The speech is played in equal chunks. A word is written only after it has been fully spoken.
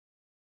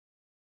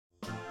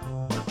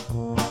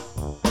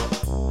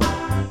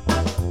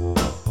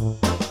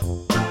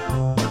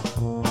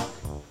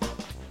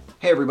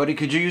everybody,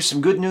 could you use some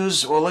good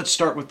news? Well, let's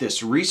start with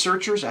this.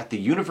 Researchers at the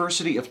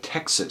University of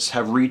Texas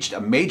have reached a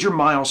major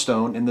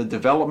milestone in the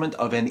development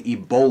of an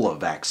Ebola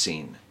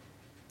vaccine.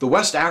 The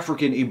West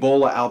African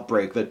Ebola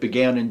outbreak that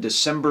began in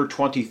December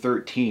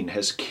 2013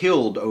 has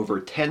killed over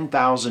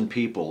 10,000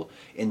 people,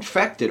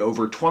 infected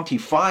over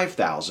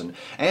 25,000,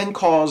 and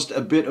caused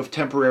a bit of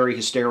temporary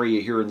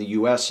hysteria here in the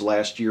US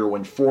last year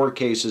when 4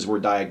 cases were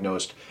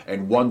diagnosed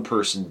and 1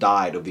 person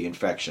died of the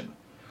infection.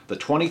 The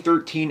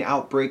 2013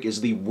 outbreak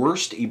is the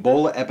worst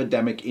Ebola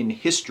epidemic in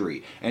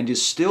history and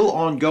is still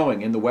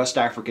ongoing in the West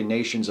African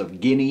nations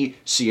of Guinea,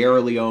 Sierra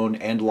Leone,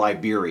 and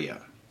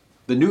Liberia.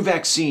 The new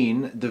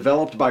vaccine,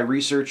 developed by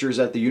researchers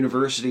at the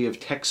University of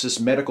Texas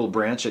Medical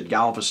Branch at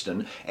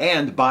Galveston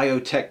and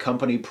biotech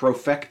company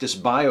Profectus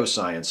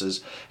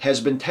Biosciences,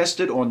 has been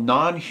tested on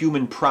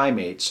non-human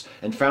primates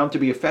and found to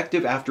be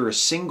effective after a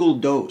single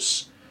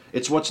dose.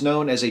 It's what's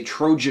known as a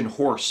Trojan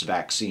horse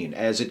vaccine,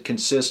 as it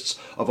consists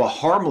of a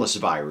harmless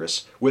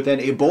virus with an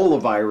Ebola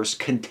virus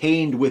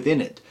contained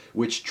within it,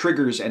 which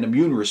triggers an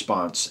immune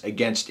response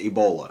against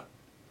Ebola.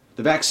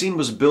 The vaccine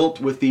was built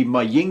with the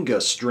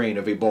Mayinga strain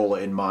of Ebola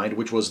in mind,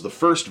 which was the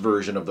first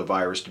version of the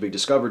virus to be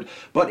discovered,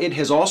 but it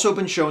has also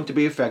been shown to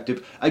be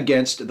effective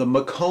against the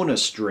Makona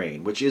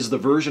strain, which is the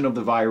version of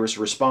the virus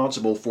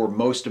responsible for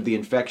most of the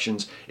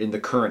infections in the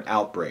current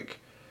outbreak.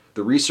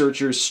 The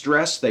researchers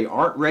stress they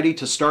aren't ready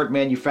to start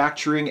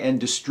manufacturing and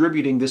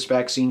distributing this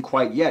vaccine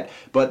quite yet,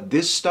 but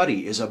this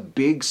study is a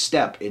big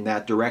step in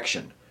that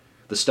direction.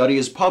 The study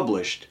is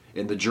published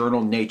in the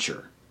journal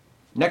Nature.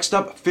 Next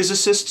up,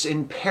 physicists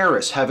in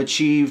Paris have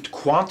achieved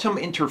quantum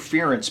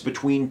interference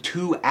between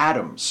 2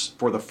 atoms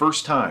for the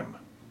first time.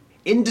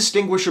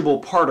 Indistinguishable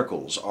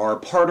particles are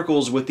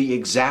particles with the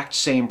exact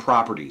same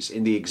properties,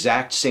 in the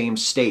exact same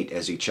state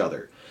as each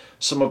other.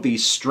 Some of the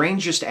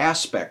strangest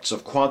aspects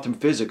of quantum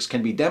physics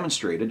can be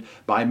demonstrated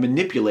by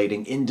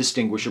manipulating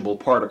indistinguishable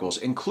particles,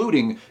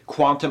 including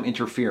quantum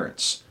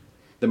interference.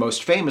 The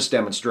most famous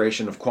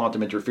demonstration of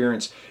quantum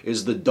interference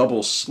is the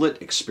double slit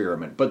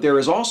experiment, but there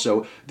is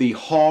also the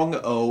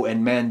Hong-O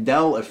and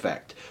Mandel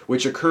effect,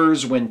 which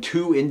occurs when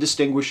 2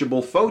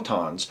 indistinguishable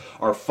photons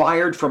are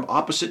fired from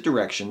opposite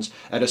directions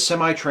at a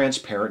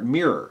semi-transparent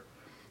mirror.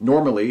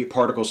 Normally,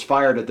 particles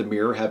fired at the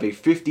mirror have a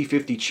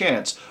 50-50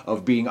 chance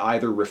of being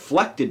either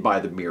reflected by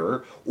the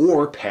mirror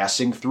or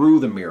passing through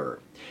the mirror.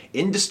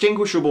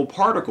 Indistinguishable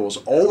particles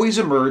always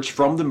emerge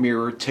from the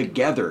mirror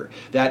together.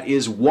 That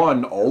is,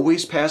 one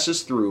always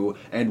passes through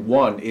and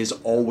one is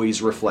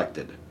always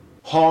reflected.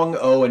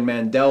 Hong-O and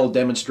Mandel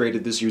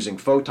demonstrated this using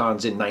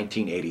photons in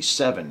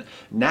 1987.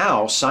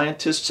 Now,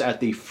 scientists at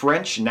the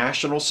French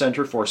National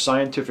Center for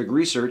Scientific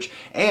Research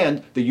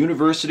and the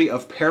University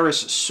of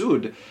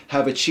Paris-Sud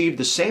have achieved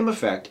the same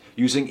effect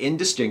using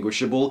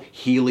indistinguishable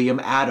helium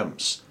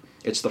atoms.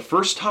 It's the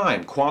first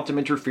time quantum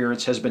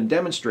interference has been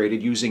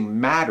demonstrated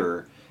using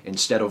matter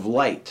instead of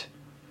light.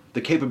 The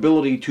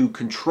capability to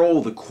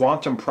control the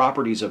quantum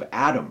properties of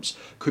atoms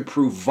could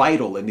prove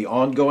vital in the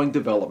ongoing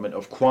development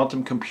of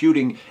quantum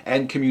computing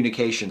and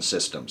communication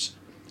systems.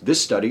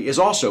 This study is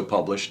also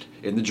published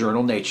in the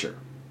journal Nature.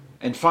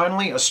 And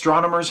finally,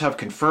 astronomers have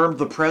confirmed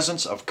the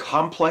presence of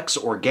complex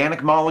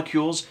organic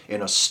molecules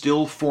in a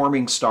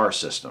still-forming star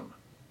system.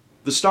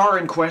 The star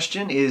in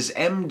question is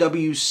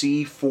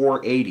MWC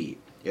 480.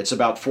 It's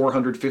about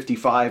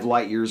 455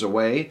 light-years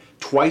away,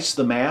 twice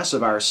the mass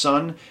of our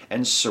Sun,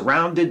 and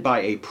surrounded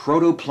by a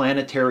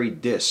protoplanetary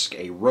disk,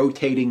 a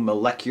rotating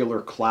molecular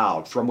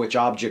cloud from which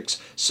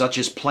objects such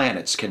as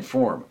planets can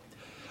form.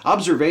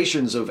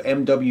 Observations of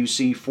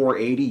MWC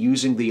 480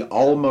 using the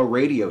ALMA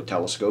radio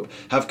telescope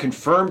have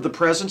confirmed the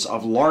presence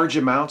of large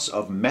amounts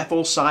of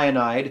methyl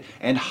cyanide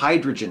and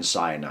hydrogen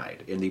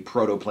cyanide in the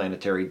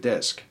protoplanetary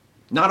disk.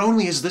 Not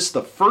only is this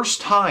the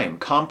first time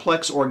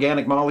complex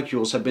organic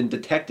molecules have been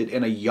detected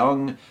in a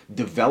young,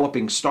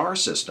 developing star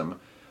system,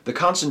 the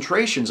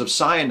concentrations of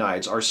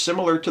cyanides are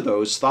similar to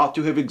those thought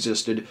to have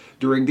existed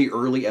during the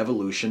early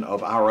evolution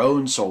of our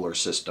own solar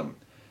system.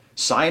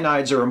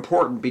 Cyanides are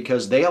important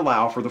because they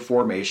allow for the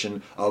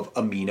formation of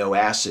amino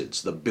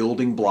acids, the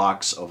building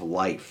blocks of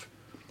life.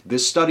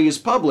 This study is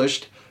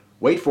published,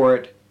 wait for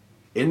it,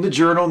 in the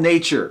journal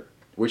Nature,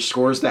 which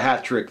scores the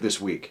hat trick this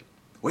week.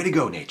 Way to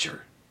go,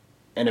 Nature.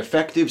 An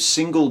effective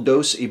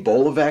single-dose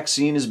Ebola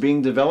vaccine is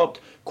being developed,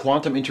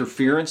 quantum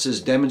interference is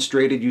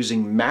demonstrated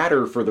using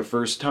matter for the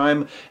first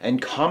time,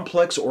 and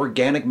complex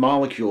organic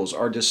molecules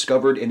are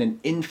discovered in an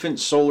infant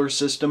solar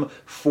system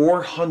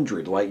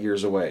 400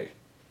 light-years away.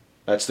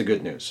 That's the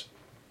good news.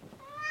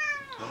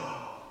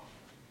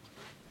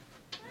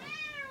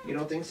 You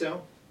don't think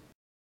so?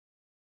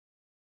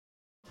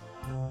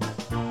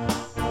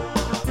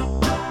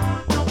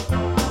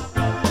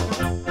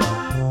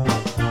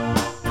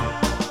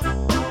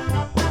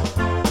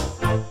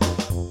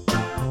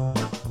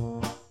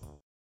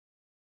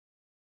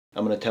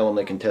 I'm going to tell them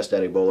they can test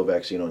that Ebola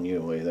vaccine on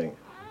you. What do you think?